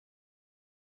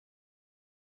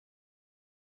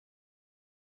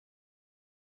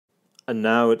And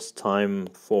now it's time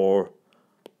for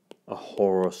a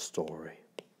horror story.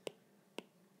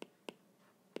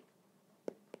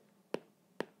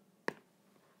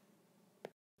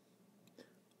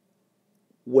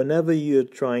 Whenever you're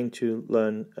trying to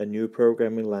learn a new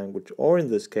programming language, or in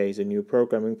this case, a new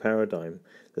programming paradigm,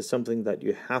 there's something that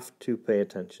you have to pay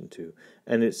attention to.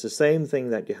 And it's the same thing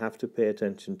that you have to pay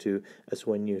attention to as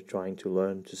when you're trying to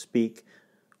learn to speak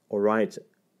or write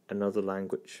another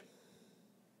language.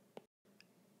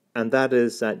 And that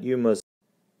is that you must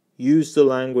use the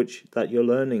language that you're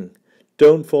learning.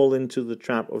 Don't fall into the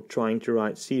trap of trying to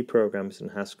write C programs in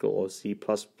Haskell or C++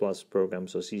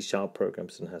 programs or C#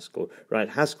 programs in Haskell. Write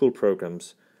Haskell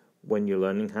programs when you're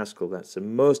learning Haskell. That's the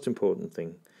most important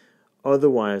thing.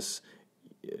 Otherwise,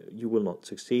 you will not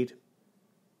succeed.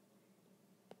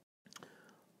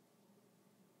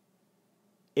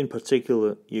 In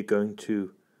particular, you're going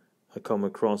to come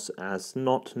across as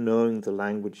not knowing the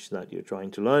language that you're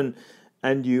trying to learn,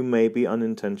 and you may be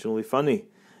unintentionally funny.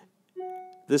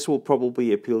 This will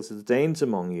probably appeal to the Danes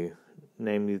among you,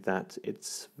 namely that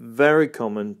it's very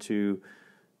common to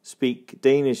speak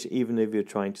Danish even if you're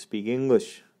trying to speak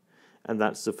English. And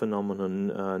that's the phenomenon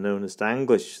known as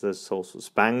Danglish. There's also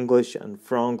Spanglish and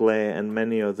Franglais and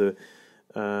many other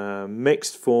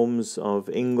mixed forms of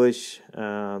English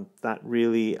that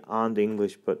really aren't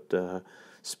English, but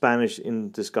Spanish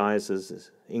in disguise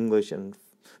as English, and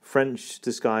French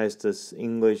disguised as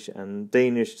English, and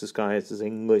Danish disguised as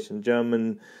English, and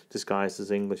German disguised as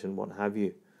English, and what have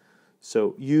you.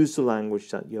 So use the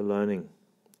language that you're learning.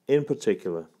 In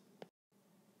particular,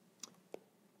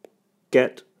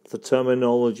 get the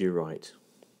terminology right.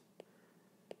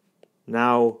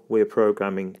 Now we're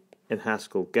programming in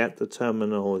Haskell. Get the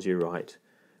terminology right.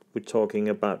 We're talking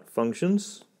about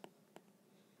functions.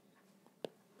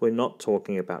 We're not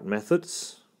talking about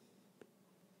methods.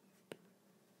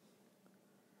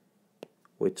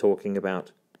 We're talking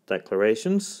about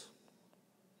declarations.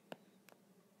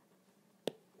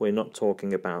 We're not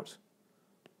talking about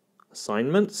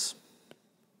assignments.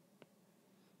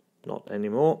 Not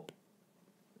anymore.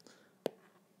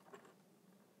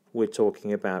 We're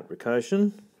talking about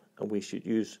recursion, and we should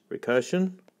use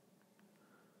recursion.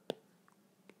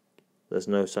 There's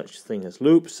no such thing as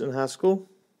loops in Haskell.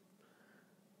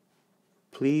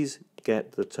 Please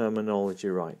get the terminology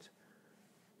right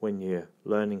when you're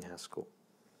learning Haskell.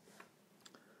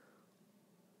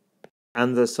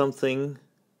 And there's something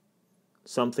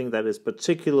that is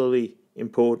particularly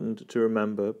important to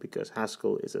remember, because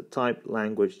Haskell is a typed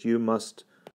language. You must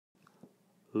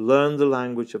learn the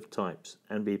language of types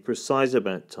and be precise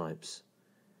about types,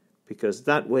 because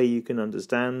that way you can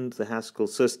understand the Haskell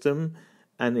system,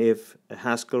 and if a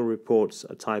Haskell reports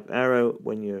a type error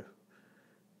when you're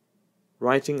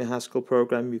writing a Haskell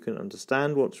program, you can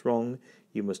understand what's wrong.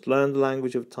 You must learn the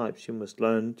language of types. You must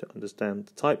learn to understand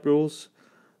the type rules.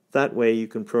 That way you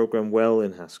can program well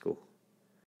in Haskell.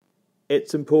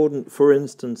 It's important, for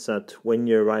instance, that when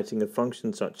you're writing a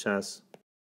function such as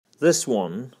this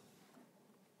one,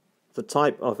 the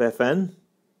type of fn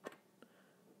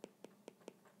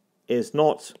is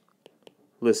not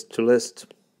list to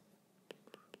list.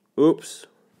 Oops,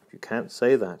 you can't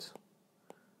say that.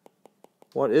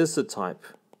 What is the type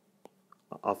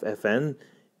of fn?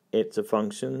 It's a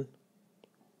function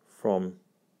from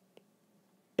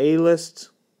a list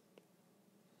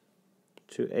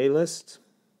to a list.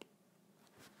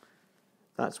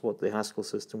 That's what the Haskell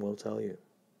system will tell you.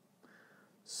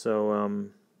 So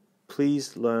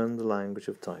please learn the language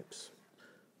of types.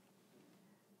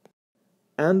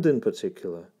 And in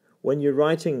particular, when you're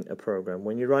writing a program,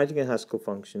 when you're writing a Haskell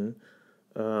function,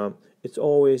 it's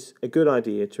always a good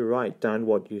idea to write down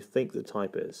what you think the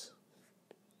type is.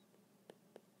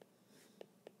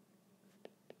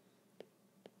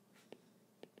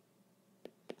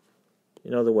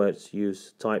 In other words,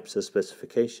 use types as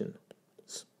specification.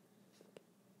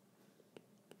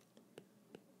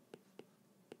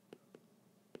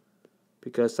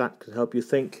 Because that can help you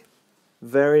think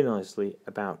very nicely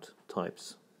about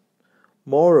types.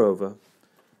 Moreover,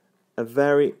 a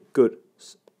very good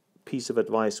piece of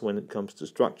advice when it comes to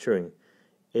structuring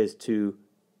is to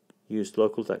use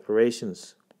local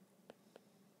declarations.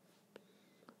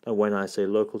 And when I say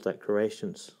local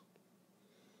declarations,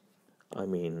 I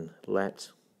mean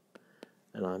let,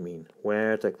 and I mean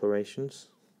where declarations,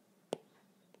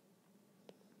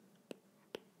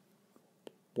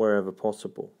 wherever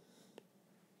possible.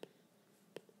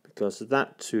 Because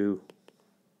that too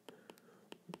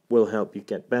will help you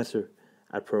get better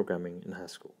at programming in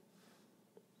Haskell.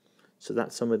 So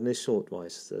that's some initial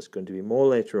advice. There's going to be more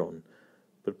later on.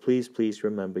 But please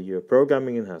remember, you're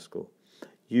programming in Haskell.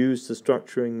 use the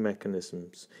structuring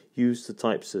mechanisms, use the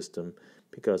type system,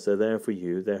 because they're there for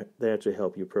you. They're there to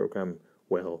help you program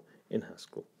well in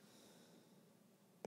Haskell.